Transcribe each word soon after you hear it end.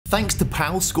Thanks to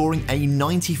Pau scoring a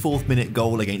 94th minute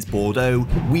goal against Bordeaux,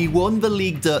 we won the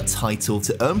Ligue title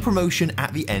to earn promotion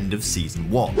at the end of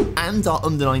Season 1. And our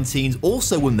under-19s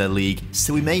also won their league,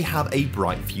 so we may have a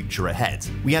bright future ahead.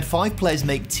 We had 5 players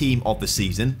make Team of the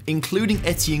Season, including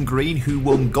Etienne Green, who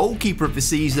won Goalkeeper of the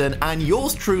Season, and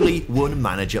yours truly won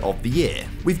Manager of the Year.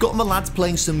 We've got my lads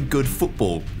playing some good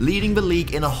football, leading the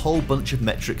league in a whole bunch of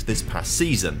metrics this past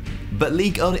season. But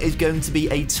Ligue 1 is going to be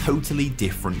a totally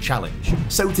different challenge.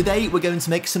 So today we're going to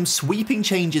make some sweeping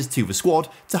changes to the squad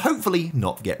to hopefully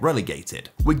not get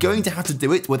relegated. We're going to have to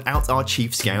do it without our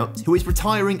chief scout, who is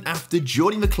retiring after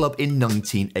joining the club in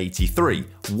 1983.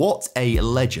 What a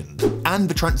legend. And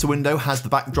the transfer window has the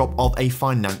backdrop of a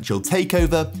financial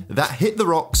takeover that hit the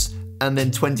rocks and then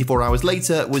 24 hours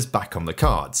later was back on the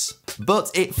cards.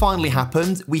 But it finally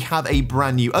happened. We have a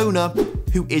brand new owner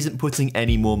who isn't putting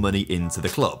any more money into the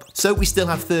club. So we still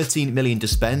have 13 million to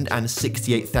spend and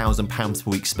 £68,000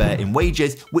 per week spare in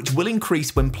wages, which will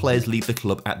increase when players leave the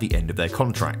club at the end of their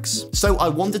contracts. So I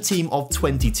want a team of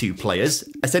 22 players,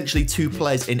 essentially 2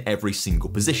 players in every single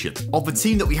position. Of the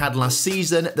team that we had last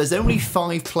season, there's only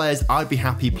 5 players I'd be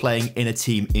happy playing in a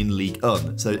team in Ligue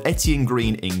 1. So Etienne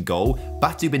Green in goal,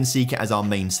 Batu Benfica as our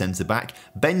main centre-back,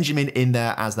 Benjamin in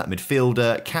there as that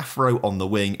midfielder, Cafro on the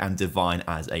wing, and Divine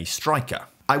as a striker.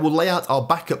 I will lay out our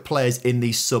backup players in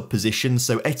these sub positions.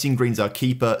 So Etienne Green's our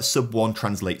keeper, sub 1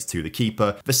 translates to the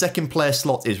keeper. The second player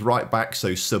slot is right back,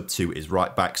 so sub 2 is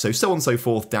right back, so on and so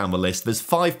forth down the list. There's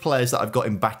 5 players that I've got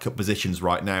in backup positions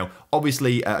right now.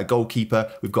 Obviously, a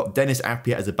goalkeeper, we've got Dennis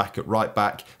Appiah as a backup right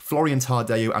back, Florian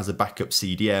Tardeo as a backup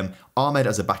CDM, Ahmed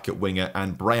as a backup winger,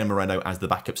 and Brian Moreno as the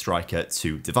backup striker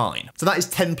to Divine. So that is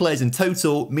 10 players in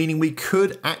total, meaning we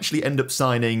could actually end up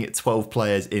signing 12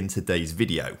 players in today's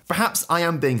video. Perhaps I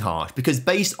am being harsh, because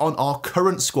based on our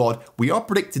current squad, we are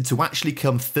predicted to actually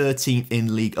come 13th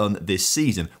in Ligue 1 this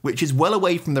season, which is well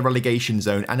away from the relegation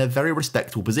zone and a very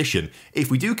respectable position.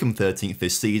 If we do come 13th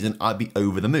this season, I'd be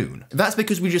over the moon. That's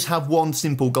because we just have one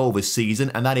simple goal this season,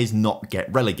 and that is not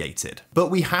get relegated. But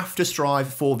we have to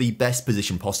strive for the best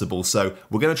position possible, so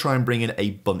we're going to try and bring in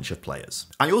a bunch of players.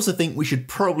 I also think we should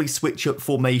probably switch up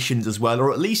formations as well,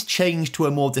 or at least change to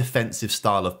a more defensive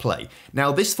style of play.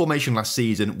 Now, this formation last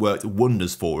season worked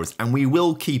wonders for us, and we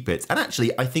will keep it. And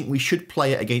actually, I think we should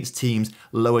play it against teams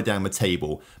lower down the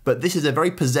table. But this is a very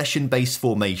possession-based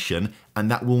formation, and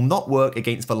that will not work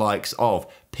against the likes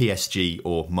of PSG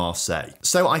or Marseille.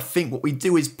 So I think what we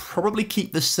do is probably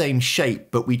keep the same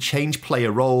shape, but we change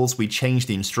player roles, we change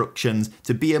the instructions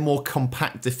to be a more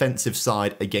compact defensive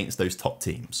side against those top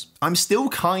teams. I'm still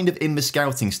kind of in the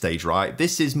scouting stage, right?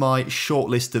 This is my short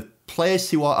list of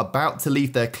players who are about to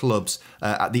leave their clubs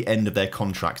at the end of their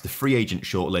contracts, the free agent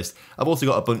shortlist. I've also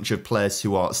got a bunch of players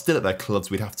who are still at their clubs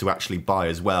we'd have to actually buy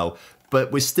as well.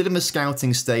 But we're still in the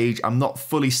scouting stage. I'm not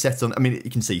fully set on, I mean,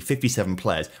 you can see 57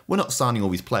 players. We're not signing all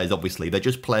these players, obviously. They're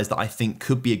just players that I think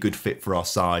could be a good fit for our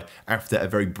side after a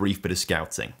very brief bit of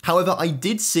scouting. However, I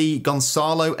did see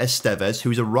Gonçalo Esteves,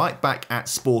 who's a right back at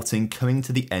Sporting, coming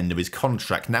to the end of his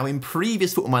contract. Now, in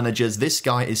previous Football Managers, this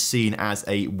guy is seen as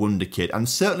a wonder kid and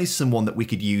certainly someone that we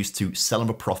could use to sell him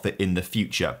a profit in the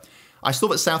future. I saw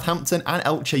that Southampton and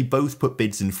Elche both put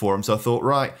bids in for him, so I thought,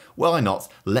 right, why not?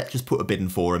 Let's just put a bid in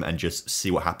for him and just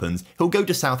see what happens. He'll go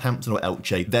to Southampton or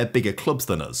Elche, they're bigger clubs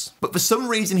than us. But for some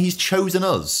reason, he's chosen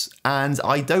us, and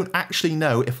I don't actually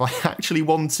know if I actually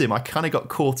want him. I kind of got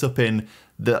caught up in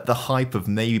the hype of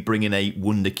maybe bringing a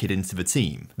wonder kid into the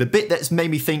team. The bit that's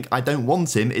made me think I don't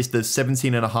want him is the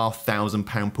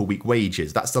 £17,500 per week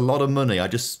wages. That's a lot of money. I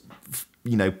just,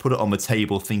 you know, put it on the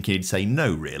table thinking he'd say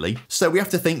no, really. So we have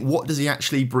to think, what does he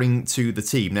actually bring to the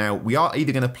team? Now, we are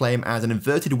either going to play him as an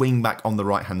inverted wing back on the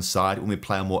right-hand side when we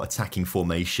play a more attacking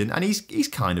formation, and he's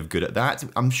kind of good at that.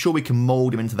 I'm sure we can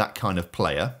mould him into that kind of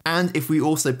player. And if we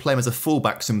also play him as a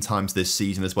fullback sometimes this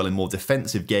season as well in more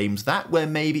defensive games, that where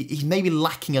maybe he's maybe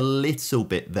lacking a little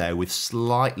bit there with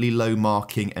slightly low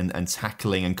marking and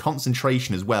tackling and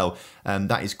concentration as well.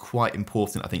 That is quite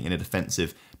important, I think, in a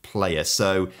defensive player.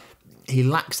 So he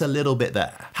lacks a little bit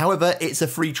there. However, it's a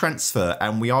free transfer,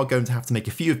 and we are going to have to make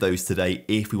a few of those today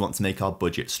if we want to make our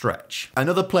budget stretch.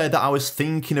 Another player that I was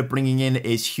thinking of bringing in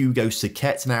is Hugo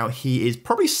Saquet. Now, he is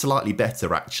probably slightly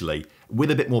better, actually. with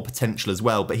a bit more potential as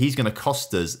well, but he's going to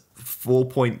cost us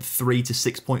 4.3 to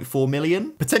 6.4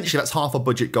 million. Potentially that's half our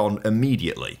budget gone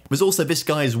immediately. There's also this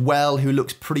guy as well who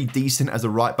looks pretty decent as a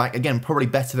right back. Again, probably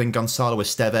better than Gonçalo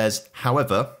Estevez.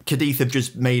 However, Cadiz have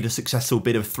just made a successful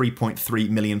bid of £3.3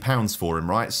 million for him,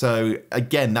 right? So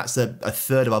again, that's a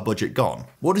third of our budget gone.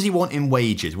 What does he want in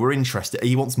wages? We're interested.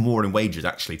 He wants more in wages,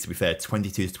 actually, to be fair,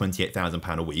 £22,000 to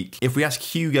 £28,000 a week. If we ask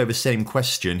Hugo the same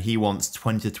question, he wants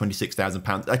 £20,000 to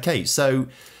 £26,000. Okay, so,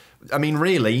 I mean,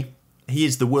 really, he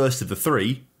is the worst of the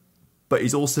three, but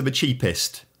he's also the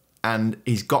cheapest, and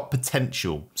he's got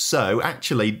potential. So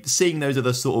actually, seeing those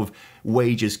other sort of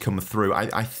wages come through,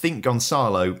 I think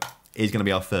Gonçalo is going to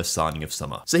be our first signing of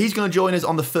summer. So he's going to join us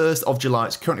on the 1st of July.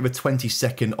 It's currently the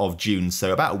 22nd of June,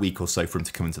 so about a week or so for him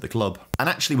to come into the club. And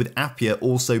actually with Appiah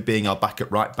also being our backup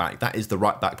right back, that is the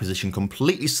right back position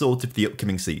completely sorted for the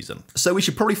upcoming season. So we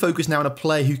should probably focus now on a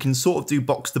player who can sort of do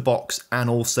box to box and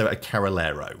also a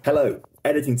Carrilero. Hello.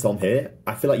 Editing Tom here.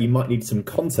 I feel like you might need some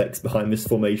context behind this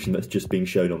formation that's just being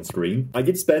shown on screen. I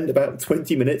did spend about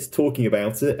 20 minutes talking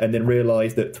about it and then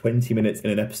realised that 20 minutes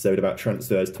in an episode about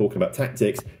transfers talking about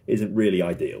tactics isn't really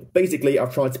ideal. Basically,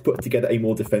 I've tried to put together a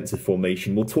more defensive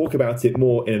formation. We'll talk about it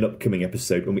more in an upcoming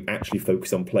episode when we actually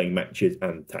focus on playing matches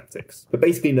and tactics. But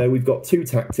basically, no, we've got two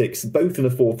tactics, both in a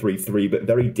 4-3-3, but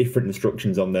very different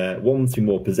instructions on there. One to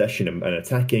more possession and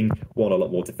attacking, one a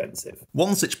lot more defensive.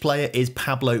 One such player is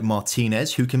Pablo Martinez,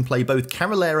 who can play both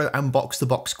Carrilero and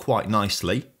box-to-box quite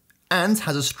nicely, and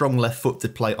has a strong left foot to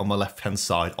play on the left-hand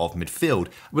side of midfield.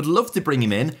 Would love to bring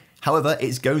him in, however,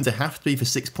 it's going to have to be for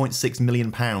 £6.6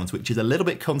 million, which is a little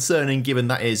bit concerning given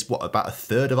that is, what, about a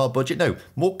third of our budget? No,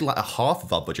 more like a half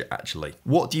of our budget, actually.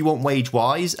 What do you want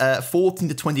wage-wise? £14,000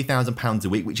 to £20,000 a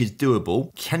week, which is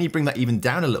doable. Can you bring that even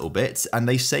down a little bit? And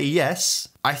they say yes.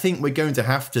 I think we're going to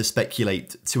have to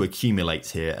speculate to accumulate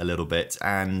here a little bit,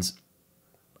 and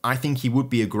I think he would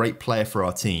be a great player for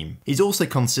our team. He's also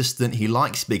consistent, he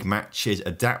likes big matches,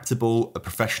 adaptable, a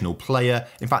professional player.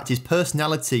 In fact, his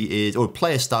personality is, or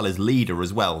player style is leader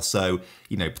as well. So,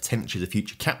 you know, potentially the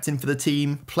future captain for the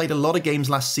team. Played a lot of games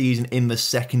last season in the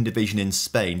second division in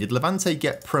Spain. Did Levante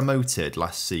get promoted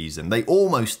last season? They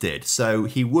almost did, so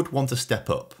he would want to step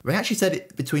up. They actually said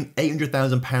it between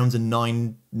 £800,000 and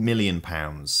 £9 million.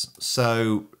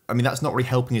 So, I mean, that's not really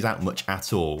helping us out much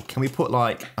at all. Can we put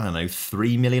like, I don't know,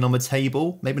 3 million on the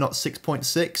table? Maybe not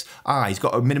 6.6? Ah, he's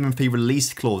got a minimum fee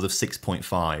release clause of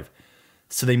 6.5.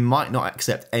 So they might not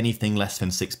accept anything less than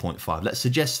 6.5. Let's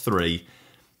suggest 3.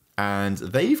 And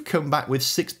they've come back with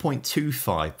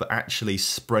 6.25, but actually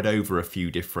spread over a few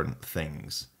different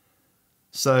things.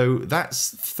 So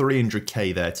that's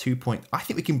 300k there, I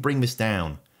think we can bring this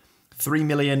down. 3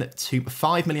 million to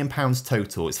 £5 million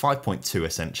total. It's 5.2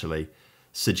 essentially.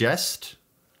 Suggest?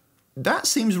 That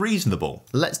seems reasonable.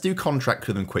 Let's do contract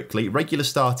with them quickly. Regular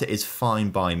starter is fine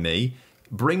by me.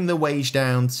 Bring the wage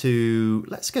down to,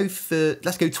 let's go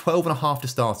 12.5 to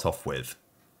start off with.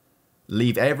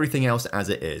 Leave everything else as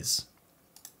it is.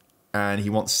 And he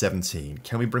wants 17.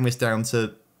 Can we bring this down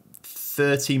to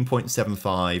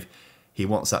 13.75? He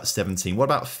wants that 17. What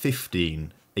about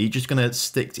 15? Are you just going to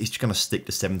stick, he's just going to stick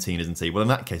to 17, isn't he? Well, in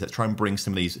that case, let's try and bring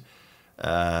some of these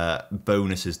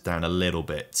bonuses down a little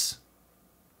bit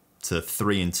to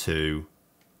 3 and 2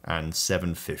 and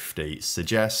 750.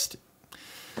 Suggest.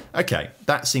 Okay,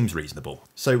 that seems reasonable.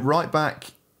 So right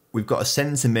back, we've got a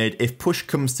centre mid. If push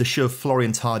comes to shove,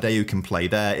 Florian Tardeu can play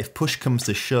there. If push comes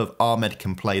to shove, Ahmed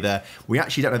can play there. We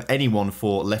actually don't have anyone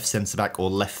for left centre back or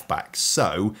left back,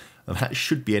 so that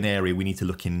should be an area we need to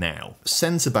look in now.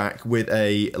 Centre back with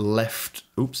a left,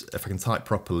 oops, if I can type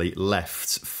properly,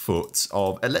 left foot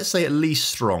of, let's say at least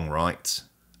strong, right?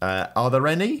 Are there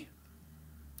any?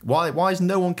 Why is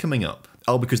no one coming up?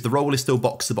 Oh, because the role is still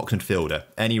box-to-box midfielder.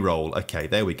 Any role. Okay,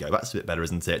 there we go. That's a bit better,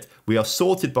 isn't it? We are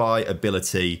sorted by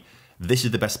ability. This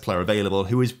is the best player available,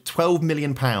 who is £12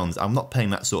 million. I'm not paying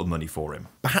that sort of money for him.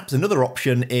 Perhaps another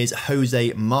option is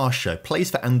Jose Marcha. Plays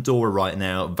for Andorra right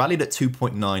now, valued at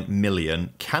 2.9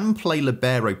 million. Can play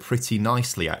libero pretty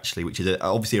nicely, actually, which is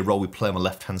obviously a role we play on the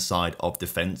left-hand side of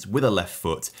defence with a left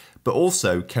foot, but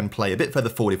also can play a bit further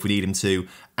forward if we need him to,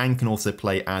 and can also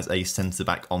play as a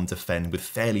centre-back on defend with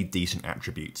fairly decent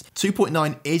attributes.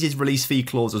 2.9 is his release fee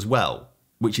clause as well.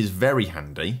 which is very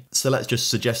handy. So let's just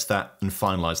suggest that and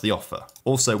finalise the offer.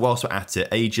 Also, whilst we're at it,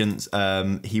 agent,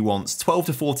 he wants £12,000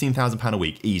 to £14,000 a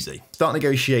week, easy. Start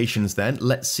negotiations then.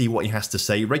 Let's see what he has to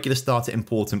say. Regular starter,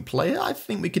 important player. I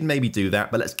think we could maybe do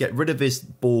that, but let's get rid of this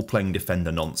ball-playing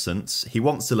defender nonsense. He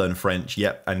wants to learn French,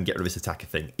 yep, and get rid of this attacker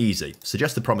thing, easy.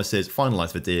 Suggest the promises,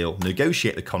 finalise the deal,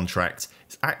 negotiate the contract.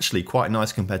 It's actually quite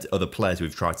nice compared to other players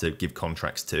we've tried to give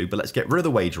contracts to, but let's get rid of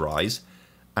the wage rise.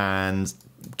 And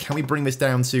can we bring this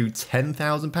down to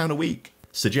 £10,000 a week?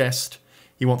 Suggest.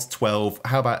 He wants 12.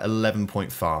 How about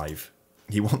 11.5?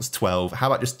 He wants 12. How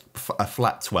about just a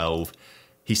flat 12?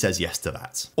 He says yes to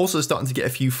that. Also starting to get a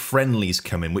few friendlies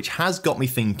coming, which has got me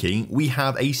thinking we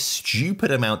have a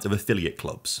stupid amount of affiliate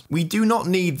clubs. We do not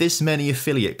need this many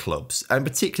affiliate clubs, and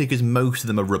particularly because most of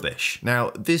them are rubbish.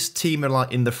 Now, this team are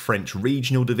like in the French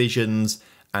regional divisions,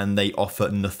 and they offer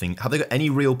nothing. Have they got any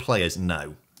real players?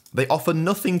 No. They offer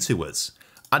nothing to us.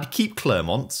 I'd keep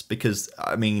Clermont because,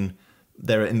 I mean,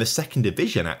 they're in the second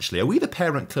division, actually. Are we the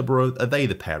parent club or are they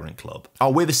the parent club? Oh,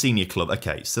 we're the senior club.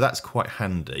 Okay, so that's quite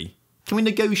handy. Can we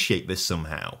negotiate this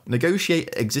somehow? Negotiate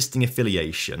existing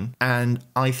affiliation, and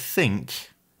I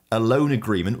think a loan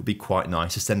agreement would be quite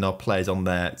nice to send our players on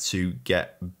there to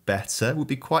get better. Would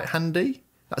be quite handy.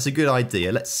 That's a good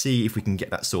idea. Let's see if we can get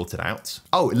that sorted out.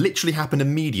 Oh, it literally happened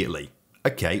immediately.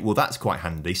 Okay, well that's quite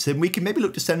handy. So we can maybe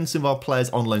look to send some of our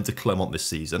players on loan to Clermont this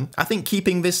season. I think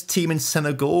keeping this team in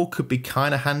Senegal could be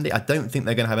kind of handy. I don't think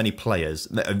they're going to have any players.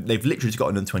 They've literally just got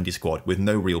an under-20 squad with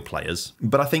no real players.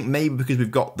 But I think maybe because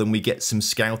we've got them, we get some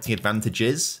scouting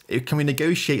advantages. Can we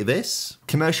negotiate this?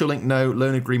 Commercial link, no.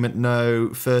 Loan agreement,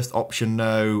 no. First option,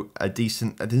 no. There's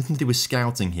nothing to do with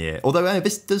scouting here. Although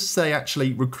this does say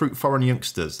actually recruit foreign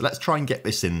youngsters. Let's try and get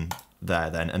this in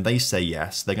there then, and they say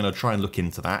yes. They're going to try and look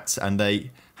into that, and they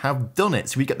have done it.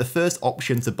 So we get the first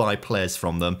option to buy players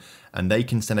from them, and they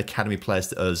can send academy players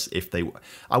to us if they...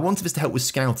 I wanted this to help with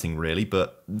scouting, really,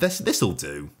 but this'll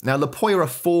do. Now, Le Puy are a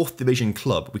 4th division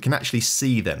club. We can actually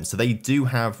see them, so they do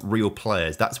have real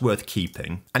players. That's worth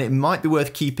keeping. And it might be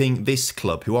worth keeping this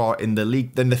club, who are in the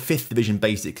league, then the 5th division,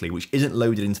 basically, which isn't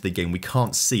loaded into the game. We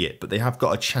can't see it, but they have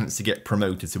got a chance to get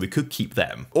promoted, so we could keep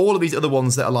them. All of these other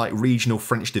ones that are like regional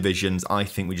French divisions, I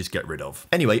think we just get rid of.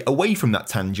 Anyway, away from that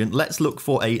tangent, let's look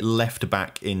for a left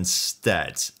back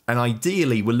instead. And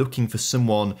ideally, we're looking for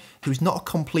someone who's not a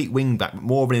complete wing back, but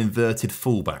more of an inverted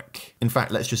fullback. In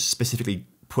fact, let's just specifically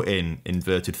put in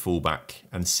inverted fullback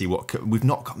and see what... We've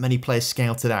not got many players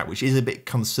scouted out, which is a bit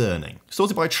concerning.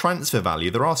 Sorted by transfer value,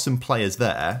 there are some players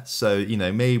there. So, you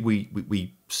know, maybe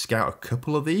we scout a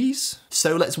couple of these.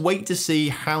 So let's wait to see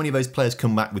how many of those players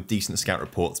come back with decent scout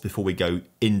reports before we go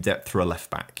in depth through a left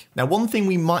back. Now, one thing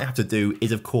we might have to do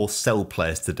is, of course, sell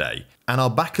players today. And our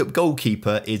backup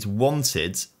goalkeeper is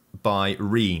wanted by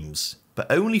Reims,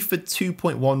 but only for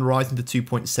 2.1 rising to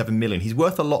 2.7 million. He's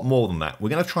worth a lot more than that. We're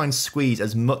going to try and squeeze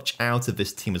as much out of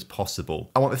this team as possible.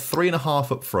 I want a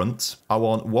 3.5 up front. I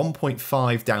want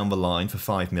 1.5 down the line for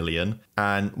 5 million.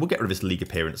 And we'll get rid of this league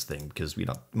appearance thing because we're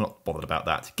not bothered about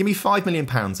that. Give me £5 million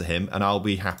to him and I'll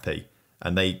be happy.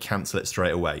 And they cancel it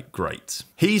straight away. Great.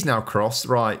 He's now crossed.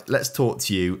 Right, let's talk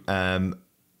to you. And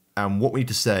what we need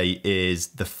to say is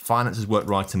the finances work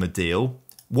right on the deal.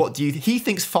 What do you... He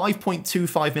thinks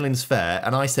 5.25 million is fair,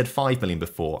 and I said 5 million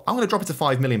before. I'm going to drop it to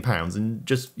 £5 million and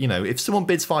just, you know, if someone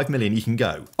bids 5 million, you can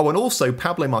go. Oh, and also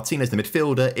Pablo Martinez, the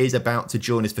midfielder, is about to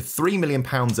join us for £3 million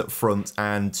up front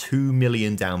and 2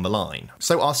 million down the line.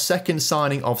 So our second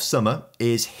signing of summer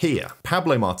is here.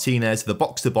 Pablo Martinez, the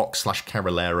box-to-box /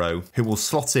 Carrilero, who will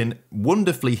slot in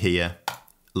wonderfully here.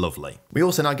 Lovely. We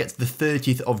also now get to the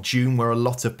 30th of June where a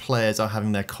lot of players are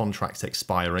having their contracts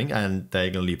expiring and they're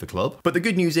going to leave the club. But the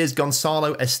good news is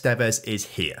Gonzalo Estevez is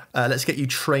here. Let's get you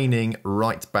training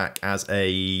right back as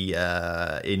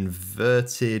a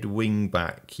inverted wing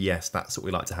back. Yes, that's what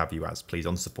we like to have you as, please,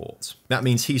 on support. That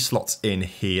means he slots in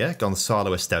here,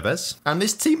 Gonzalo Estevez. And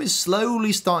this team is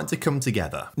slowly starting to come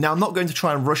together. Now, I'm not going to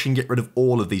try and rush and get rid of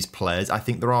all of these players. I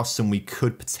think there are some we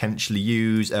could potentially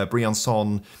use.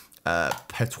 Briançon,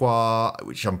 Petois,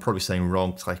 which I'm probably saying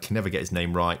wrong because I can never get his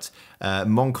name right.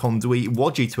 Monconduit,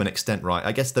 Wadji to an extent right.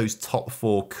 I guess those top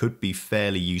 4 could be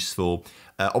fairly useful.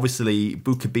 Obviously,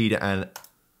 Bukabida and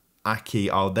Aki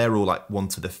they're all like one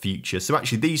to the future. So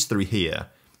actually these 3 here,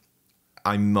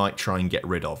 I might try and get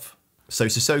rid of. So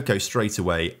Sissoko straight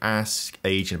away, ask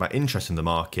agent about interest in the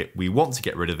market. We want to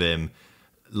get rid of him.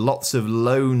 Lots of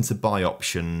loan to buy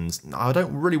options. I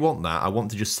don't really want that. I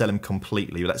want to just sell him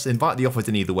completely. Let's invite the offers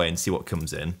in either way and see what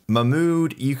comes in.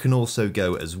 Mahmoud, you can also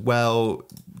go as well.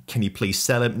 Can you please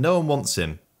sell him? No one wants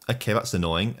him. Okay, that's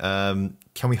annoying.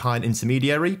 Can we hire an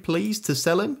intermediary, please, to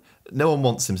sell him? No one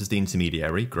wants him as the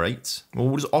intermediary. Great. Well,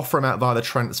 we'll just offer him out via the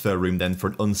transfer room then for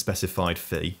an unspecified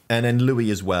fee. And then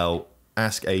Louis as well.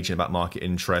 Ask agent about market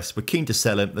interest. We're keen to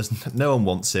sell him. No one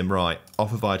wants him. Right.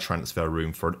 Offer via transfer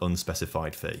room for an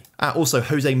unspecified fee. Also,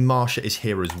 Jose Marcha is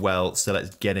here as well, so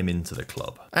let's get him into the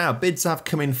club. Bids have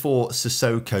come in for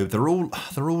Sissoko.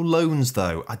 They're all loans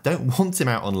though. I don't want him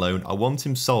out on loan. I want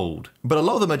him sold. But a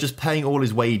lot of them are just paying all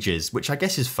his wages, which I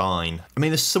guess is fine. I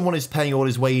mean, if someone is paying all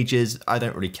his wages, I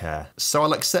don't really care. So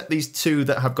I'll accept these two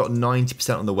that have got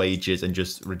 90% on the wages and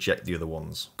just reject the other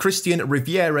ones. Christian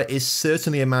Riviera is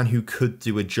certainly a man who could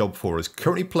do a job for us.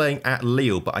 Currently playing at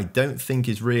Lille, but I don't think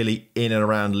is really in and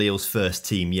around Lille's first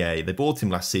team yet. They bought him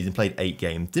last season, played 8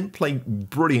 games. Didn't play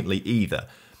brilliantly either.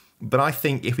 But I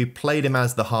think if we played him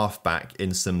as the halfback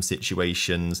in some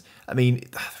situations, I mean,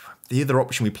 the other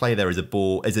option we play there is a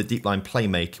deep line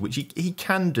playmaker, which he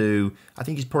can do. I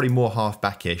think he's probably more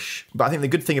half-back-ish. But I think the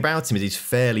good thing about him is he's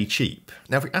fairly cheap.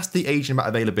 Now, if we ask the agent about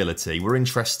availability, we're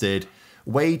interested.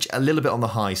 Wage a little bit on the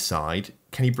high side.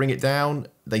 Can he bring it down?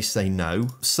 They say no.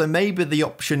 So maybe the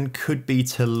option could be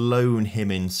to loan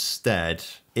him instead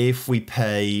if we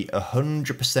pay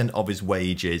 100% of his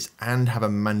wages and have a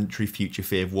mandatory future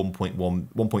fee of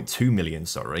 1.2 million,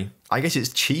 sorry. I guess it's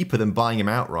cheaper than buying him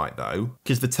outright though,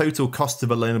 because the total cost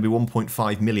of a loan will be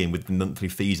 1.5 million with the monthly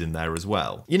fees in there as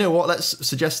well. You know what, let's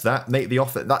suggest that, make the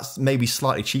offer, that's maybe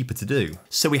slightly cheaper to do.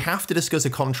 So we have to discuss a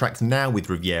contract now with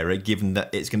Riviera, given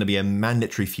that it's going to be a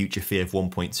mandatory future fee of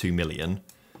 1.2 million.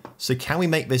 So can we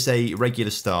make this a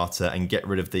regular starter and get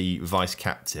rid of the vice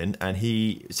captain? And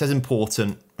he says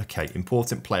important. Okay,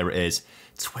 important player it is.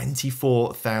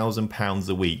 £24,000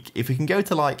 a week. If we can go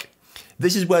to like,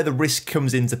 this is where the risk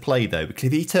comes into play though, because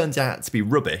if he turns out to be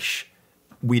rubbish,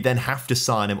 we then have to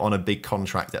sign him on a big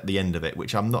contract at the end of it,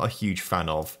 which I'm not a huge fan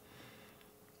of.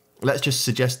 Let's just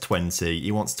suggest 20.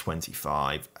 He wants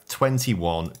 25.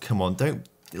 21. Come on, don't,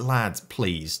 lads,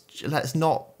 please. Let's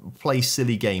not play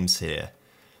silly games here.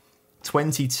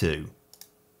 22.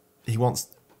 He wants,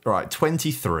 right,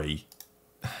 23.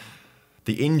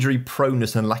 The injury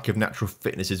proneness and lack of natural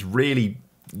fitness is really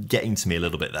getting to me a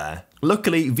little bit there.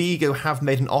 Luckily, Vigo have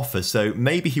made an offer, so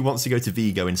maybe he wants to go to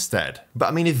Vigo instead. But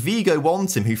I mean, if Vigo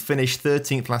wants him, who finished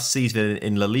 13th last season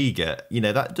in La Liga, you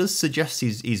know, that does suggest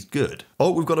he's good.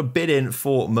 Oh, we've got a bid in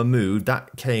for Mahmoud.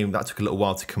 That took a little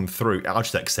while to come through. I'll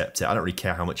just accept it. I don't really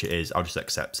care how much it is. I'll just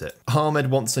accept it. Ahmed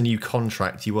wants a new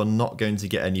contract. You are not going to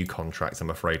get a new contract,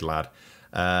 I'm afraid, lad.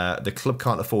 The club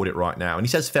can't afford it right now. And he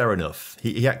says fair enough.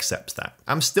 He accepts that.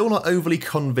 I'm still not overly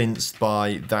convinced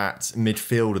by that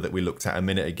midfielder that we looked at a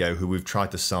minute ago who we've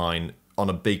tried to sign on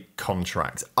a big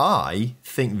contract. I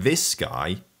think this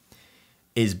guy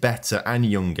is better and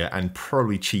younger and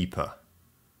probably cheaper.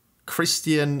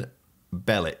 Christian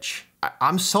Belic.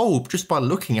 I'm sold just by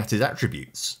looking at his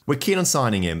attributes. We're keen on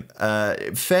signing him.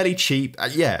 Fairly cheap.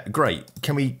 Yeah, great.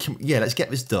 Yeah, let's get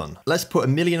this done. Let's put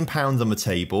 £1 million on the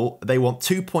table. They want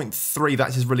 2.3.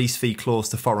 That's his release fee clause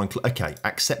to foreign club. Okay,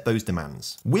 accept those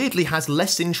demands. Weirdly has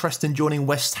less interest in joining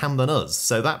West Ham than us,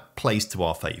 so that plays to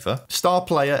our favour. Star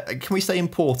player, can we say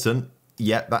important?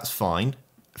 Yeah, that's fine.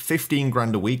 15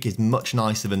 grand a week is much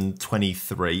nicer than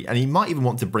 23, and he might even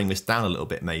want to bring this down a little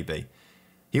bit, maybe.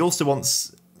 He also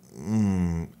wants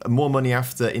more money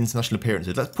after international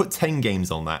appearances. Let's put 10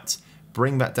 games on that.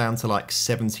 Bring that down to like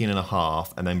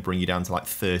 17.5 and then bring you down to like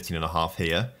 13.5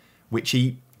 here, which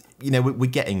he, you know, we're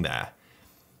getting there.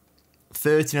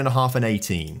 13.5 and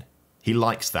 18. He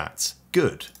likes that.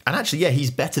 Good. And actually, yeah,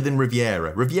 he's better than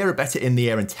Riviera. Riviera better in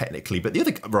the air and technically, but the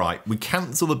other, right, we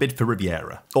cancel the bid for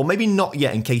Riviera. Or maybe not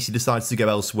yet in case he decides to go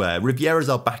elsewhere. Riviera's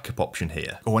our backup option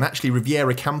here. Oh, and actually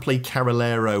Riviera can play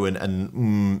Carolero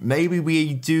and maybe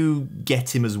we do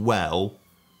get him as well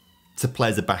to play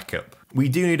as a backup. We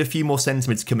do need a few more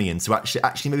centimetres coming in, so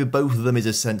actually maybe both of them is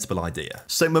a sensible idea.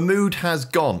 So Mahmoud has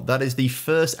gone. That is the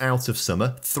first out of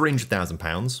summer,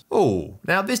 £300,000. Oh,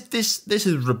 now this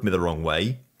has rubbed me the wrong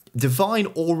way. Divine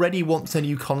already wants a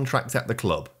new contract at the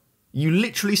club. You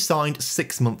literally signed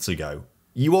 6 months ago.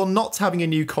 You are not having a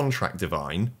new contract,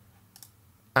 Divine.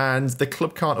 And the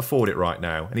club can't afford it right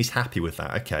now. And he's happy with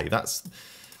that. Okay, that's...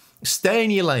 Stay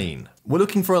in your lane. We're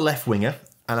looking for a left winger.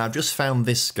 And I've just found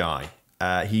this guy.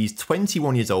 He's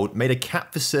 21 years old. Made a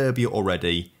cap for Serbia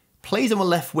already. Plays on the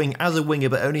left wing as a winger,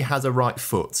 but only has a right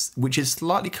foot, which is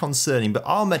slightly concerning, but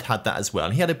Ahmed had that as well,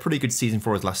 and he had a pretty good season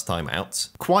for us last time out.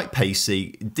 Quite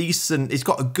pacey, decent, he's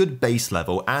got a good base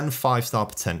level and 5-star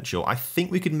potential. I think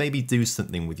we could maybe do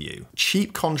something with you.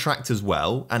 Cheap contract as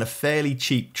well, and a fairly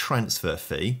cheap transfer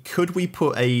fee. Could we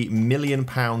put £1 million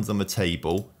on the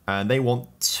table And they want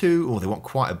they want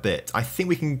quite a bit. I think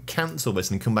we can cancel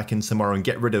this and come back in tomorrow and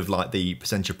get rid of like the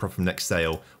percentage of profit from next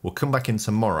sale. We'll come back in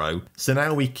tomorrow. So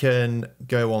now we can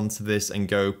go on to this and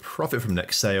go profit from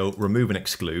next sale, remove and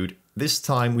exclude. This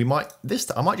time I might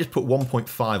just put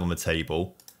 1.5 on the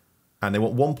table. And they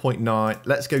want 1.9.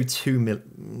 Let's go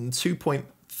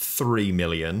 2.3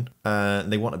 million.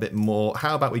 They want a bit more.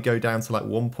 How about we go down to like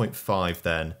 1.5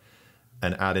 then?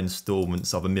 And add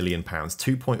instalments of £1 million,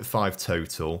 2.5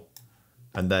 total,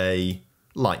 and they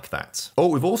like that. Oh,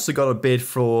 we've also got a bid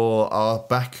for our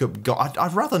backup guy.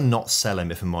 I'd rather not sell him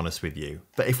if I'm honest with you.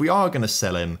 But if we are going to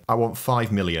sell him, I want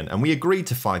 5 million, and we agreed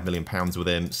to £5 million with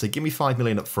him. So give me 5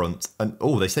 million up front. And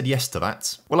oh, they said yes to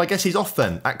that. Well, I guess he's off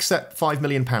then. Accept £5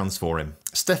 million for him.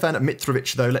 Stefan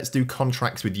Mitrovic, though, let's do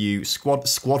contracts with you.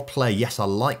 Squad play, yes, I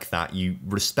like that. You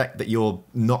respect that you're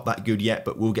not that good yet,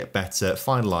 but we'll get better.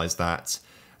 Finalise that.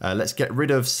 Let's get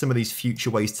rid of some of these future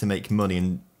ways to make money,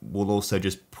 and we'll also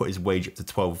just put his wage up to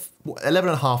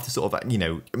 11.5 to sort of, you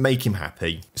know, make him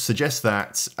happy. Suggest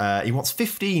that. He wants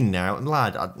 15 now.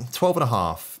 Lad,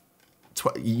 12.5.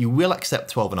 You will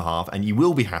accept 12.5 and you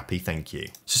will be happy, thank you.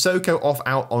 Sissoko off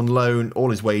out on loan. All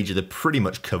his wages are pretty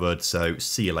much covered, so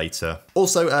see you later.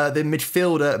 Also, the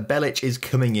midfielder, Belic, is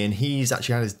coming in. He's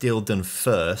actually had his deal done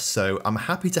first, so I'm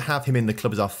happy to have him in the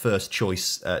club as our first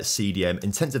choice CDM.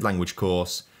 Intensive language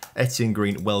course. Etienne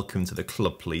Green, welcome to the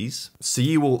club, please. So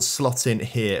you will slot in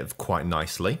here quite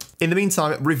nicely. In the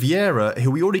meantime, Riviera, who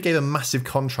we already gave a massive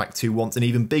contract to, wants an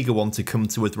even bigger one to come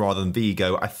to us rather than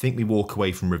Vigo. I think we walk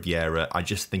away from Riviera. I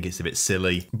just think it's a bit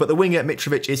silly. But the winger,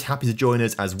 Mitrovic, is happy to join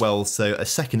us as well, so a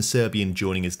second Serbian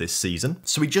joining us this season.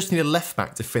 So we just need a left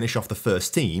back to finish off the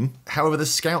first team. However, the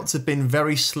scouts have been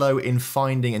very slow in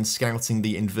finding and scouting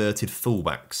the inverted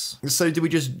fullbacks. So do we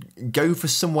just go for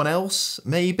someone else,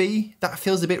 maybe? That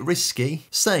feels a bit risky.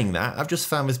 Saying that, I've just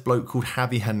found this bloke called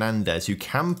Javi Hernandez who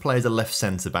can play as a left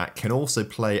centre-back, can also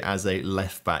play as a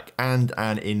left-back and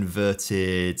an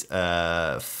inverted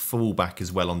full-back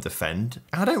as well on defend.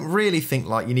 I don't really think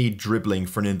like you need dribbling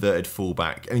for an inverted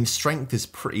full-back. I mean, strength is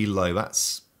pretty low.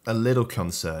 That's a little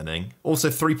concerning. Also,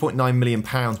 £3.9 million.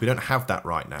 We don't have that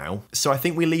right now. So I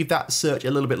think we leave that search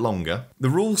a little bit longer. The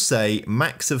rules say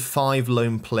max of 5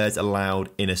 loan players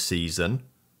allowed in a season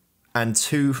and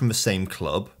 2 from the same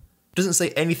club. Doesn't say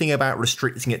anything about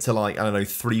restricting it to like, I don't know,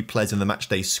 3 players in the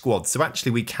matchday squad. So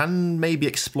actually we can maybe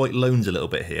exploit loans a little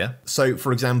bit here. So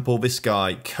for example, this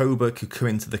guy, Koba, could come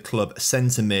into the club,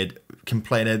 centre mid, can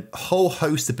play in a whole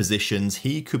host of positions.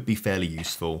 He could be fairly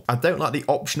useful. I don't like the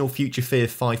optional future fee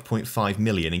of 5.5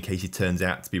 million in case he turns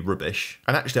out to be rubbish.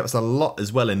 And actually that's a lot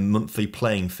as well in monthly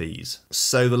playing fees.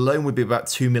 So the loan would be about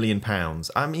 £2 million.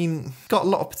 I mean, got a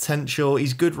lot of potential.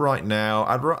 He's good right now.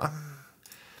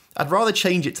 I'd rather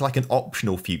change it to like an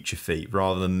optional future fee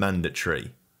rather than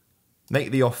mandatory.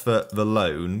 Make the offer the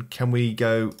loan. Can we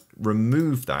go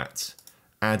remove that,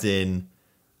 add in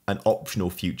an optional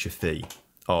future fee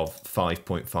of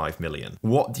 5.5 million?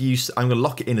 What do you, I'm going to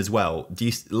lock it in as well. Do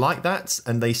you like that?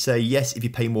 And they say, yes, if you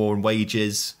pay more in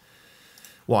wages,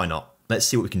 why not? Let's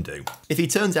see what we can do. If he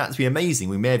turns out to be amazing,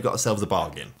 we may have got ourselves a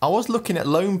bargain. I was looking at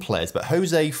loan players, but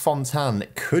Jose Fontan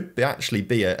could actually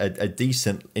be a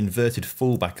decent inverted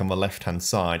fullback on the left-hand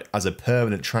side as a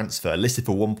permanent transfer, listed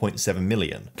for 1.7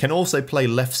 million. Can also play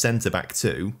left centre-back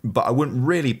too, but I wouldn't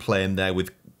really play him there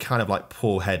with kind of like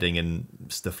poor heading and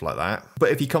stuff like that.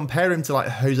 But if you compare him to like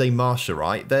Jose Marcia,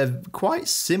 right, they're quite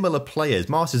similar players.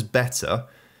 Marcia's better,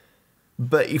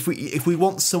 but if we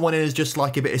want someone in as just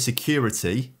like a bit of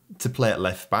security to play at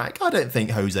left back, I don't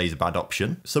think Jose's a bad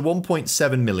option. So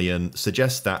 1.7 million,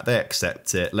 suggest that, they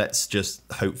accept it. Let's just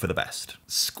hope for the best.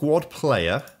 Squad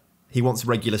player, he wants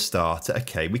regular starter.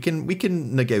 Okay, we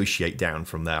can negotiate down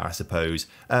from there, I suppose.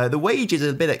 The wages are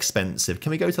a bit expensive.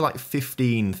 Can we go to like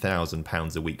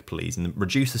 £15,000 a week, please, and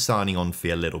reduce the signing on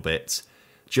fee a little bit?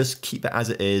 Just keep it as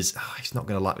it is. Oh, he's not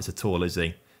going to like this at all, is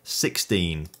he?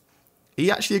 16. He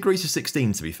actually agrees to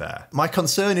 16, to be fair. My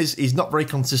concern is he's not very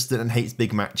consistent and hates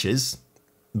big matches.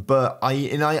 But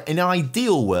in an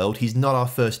ideal world, he's not our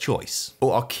first choice.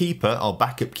 Or our keeper, our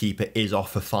backup keeper, is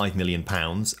off for £5 million.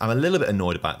 I'm a little bit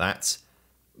annoyed about that.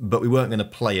 But we weren't going to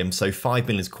play him, so 5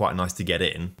 million is quite nice to get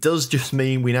in. Does just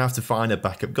mean we now have to find a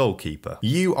backup goalkeeper.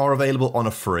 You are available on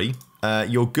a free.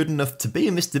 You're good enough to be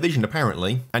in this division,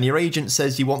 apparently. And your agent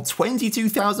says you want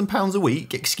 £22,000 a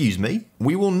week. Excuse me.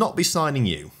 We will not be signing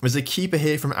you. There's a keeper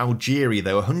here from Algeria,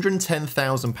 though.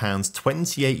 £110,000,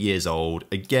 28 years old.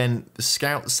 Again, the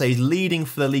scout says leading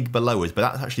for the league below us, but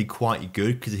that's actually quite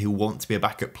good because he'll want to be a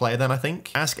backup player then, I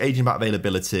think. Ask agent about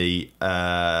availability.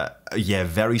 Yeah,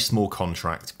 very small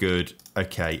contract. Good.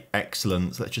 Okay,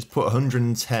 excellent. So let's just put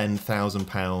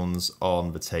 £110,000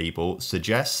 on the table.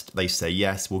 Suggest, they say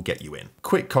yes, we'll get you in.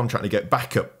 Quick contract to get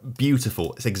back up.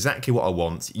 Beautiful. It's exactly what I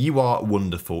want. You are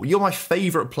wonderful. You're my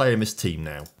favourite player in this team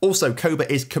now. Also, Koba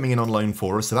is coming in on loan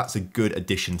for us, so that's a good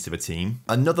addition to the team.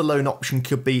 Another loan option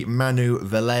could be Manu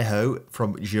Vallejo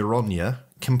from Girona.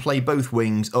 Can play both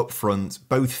wings, up front,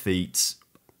 both feet.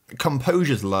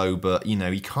 Composure's low, but, you know,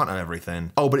 you can't have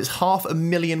everything. Oh, but it's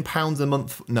 £500,000 a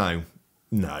month. No.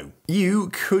 No. You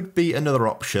could be another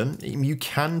option. You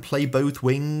can play both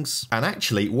wings. And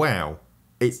actually, wow,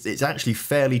 it's actually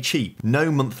fairly cheap.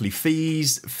 No monthly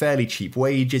fees, fairly cheap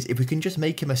wages. If we can just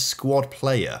make him a squad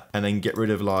player and then get rid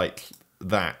of, like,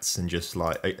 that and just,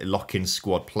 like, a lock-in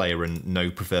squad player and no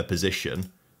preferred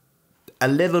position. A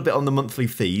little bit on the monthly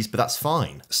fees, but that's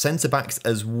fine. Centre-backs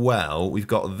as well. We've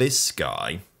got this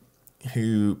guy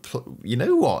who, you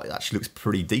know what, it actually looks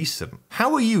pretty decent.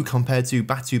 How are you compared to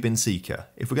Batu Benfica?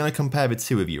 If we're going to compare the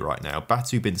two of you right now,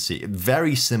 Batu Benfica,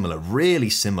 very similar, really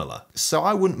similar. So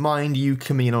I wouldn't mind you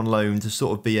coming in on loan to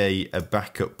sort of be a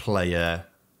backup player,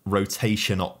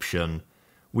 rotation option.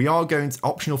 We are going to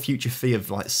optional future fee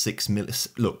of like 6 million.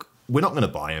 Look, we're not going to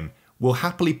buy him. We'll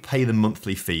happily pay the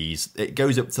monthly fees. It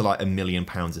goes up to like £1 million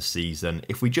a season.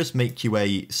 If we just make you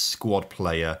a squad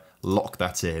player, lock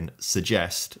that in,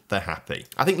 suggest, they're happy.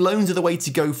 I think loans are the way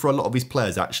to go for a lot of these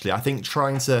players, actually. I think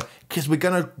trying to, because we're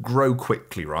going to grow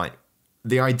quickly, right?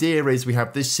 The idea is we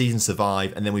have this season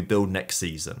survive and then we build next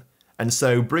season. And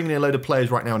so bringing in a load of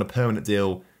players right now on a permanent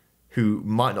deal who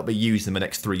might not be used in the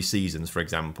next 3 seasons, for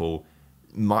example,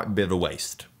 might be a bit of a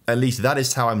waste. At least that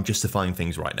is how I'm justifying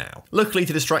things right now. Luckily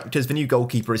to distractors, the new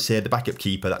goalkeeper is here, the backup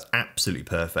keeper, that's absolutely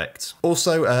perfect.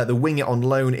 Also, the winger on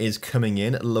loan is coming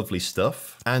in, lovely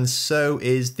stuff. And so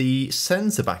is the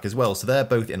centre-back as well, so they're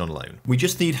both in on loan. We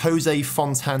just need Jose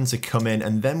Fontan to come in,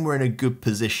 and then we're in a good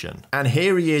position. And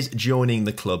here he is joining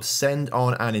the club. Send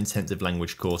on an intensive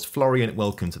language course. Florian,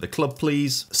 welcome to the club,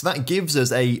 please. So that gives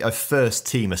us a first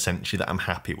team, essentially, that I'm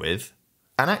happy with.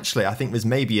 And actually, I think there's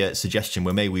maybe a suggestion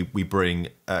where maybe we bring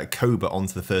Koba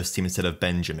onto the first team instead of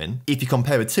Benjamin. If you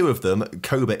compare the two of them,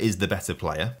 Koba is the better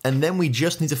player. And then we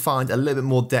just need to find a little bit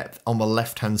more depth on the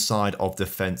left-hand side of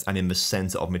defence and in the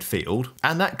centre of midfield.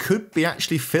 And that could be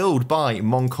actually filled by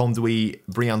Monconduit,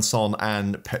 Briançon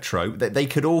and Petro. They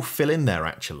could all fill in there,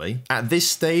 actually. At this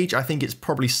stage, I think it's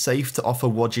probably safe to offer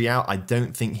Wadji out. I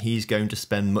don't think he's going to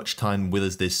spend much time with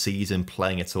us this season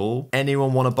playing at all.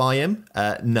 Anyone want to buy him?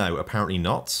 No, apparently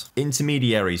not.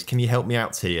 Intermediaries, can you help me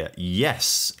out here?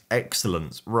 Yes,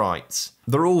 excellent, right.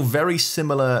 They're all very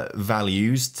similar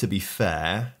values, to be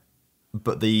fair,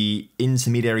 but the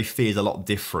intermediary fee is a lot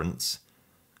different.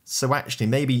 So actually,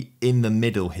 maybe in the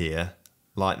middle here,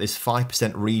 like this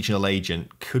 5% regional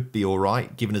agent could be all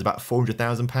right, giving us about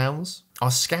 £400,000.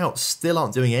 Our scouts still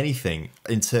aren't doing anything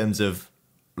in terms of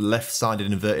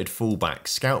left-sided inverted fullback.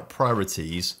 Scout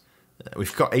priorities.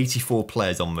 We've got 84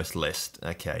 players on this list.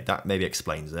 Okay, that maybe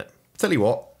explains it. Tell you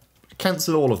what,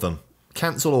 cancel all of them.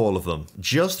 Cancel all of them.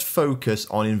 Just focus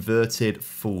on inverted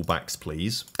fullbacks,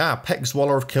 please. Pek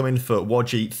Zwolle have come in for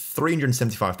Wadji,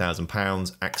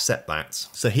 £375,000. Accept that.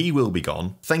 So he will be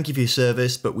gone. Thank you for your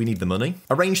service, but we need the money.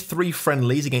 Arranged 3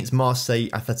 friendlies against Marseille,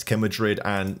 Atletico Madrid,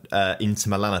 and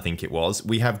Inter Milan, I think it was.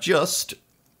 We have just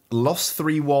lost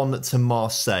 3-1 to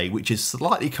Marseille, which is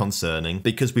slightly concerning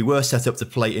because we were set up to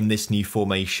play in this new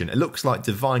formation. It looks like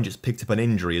Devine just picked up an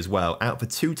injury as well, out for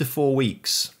 2 to 4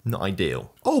 weeks. Not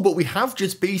ideal. Oh, but we have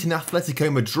just beaten Atletico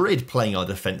Madrid playing our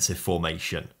defensive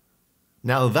formation.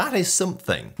 Now that is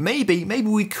something. Maybe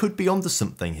we could be onto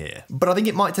something here. But I think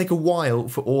it might take a while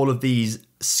for all of these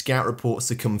scout reports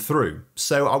to come through.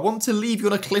 So I want to leave you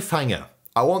on a cliffhanger.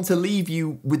 I want to leave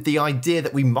you with the idea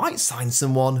that we might sign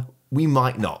someone. We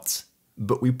might not,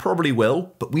 but we probably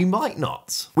will, but we might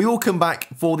not. We will come back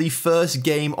for the first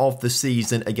game of the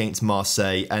season against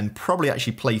Marseille and probably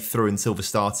actually play through until the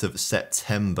start of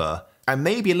September. And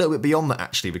maybe a little bit beyond that,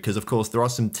 actually, because, of course, there are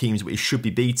some teams we should be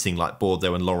beating, like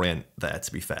Bordeaux and Lorient there,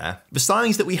 to be fair. The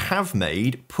signings that we have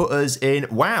made put us in,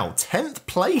 wow, 10th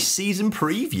place season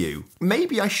preview.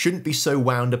 Maybe I shouldn't be so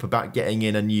wound up about getting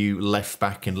in a new left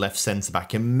back and left centre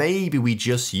back, and maybe we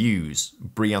just use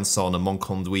Briançon and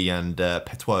Monconduit and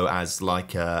Petro as,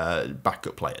 like,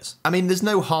 backup players. I mean, there's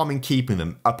no harm in keeping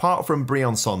them. Apart from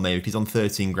Briançon, maybe, because he's on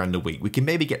 13 grand a week. We can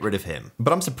maybe get rid of him.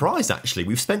 But I'm surprised, actually.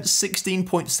 We've spent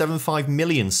 16.75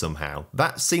 million somehow.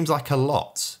 That seems like a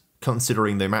lot,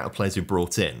 considering the amount of players we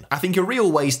brought in. I think a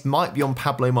real waste might be on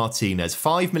Pablo Martinez.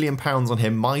 £5 million on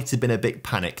him might have been a bit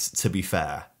panicked, to be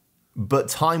fair. but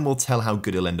time will tell how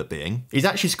good he'll end up being. He's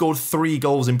actually scored 3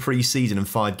 goals in pre-season and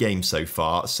 5 games so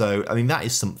far, so, I mean, that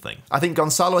is something. I think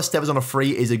Gonzalo Estevez on a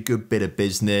free is a good bit of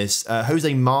business.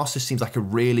 Jose Marcia seems like a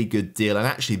really good deal, and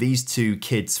actually these 2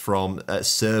 kids from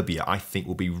Serbia I think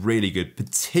will be really good,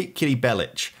 particularly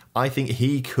Belic. I think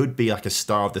he could be like a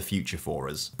star of the future for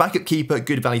us. Backup keeper,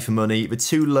 good value for money. The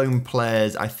 2 lone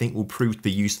players I think will prove to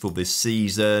be useful this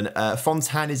season.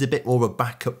 Fontan is a bit more of a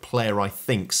backup player, I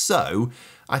think. So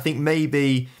I think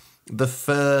maybe the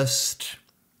first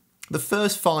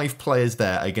 5 players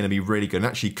there are going to be really good. And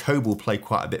actually, Kobe will play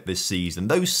quite a bit this season.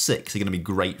 Those 6 are going to be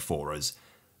great for us.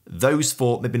 Those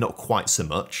 4, maybe not quite so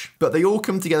much. But they all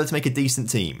come together to make a decent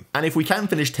team. And if we can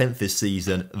finish 10th this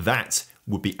season, that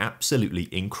would be absolutely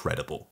incredible.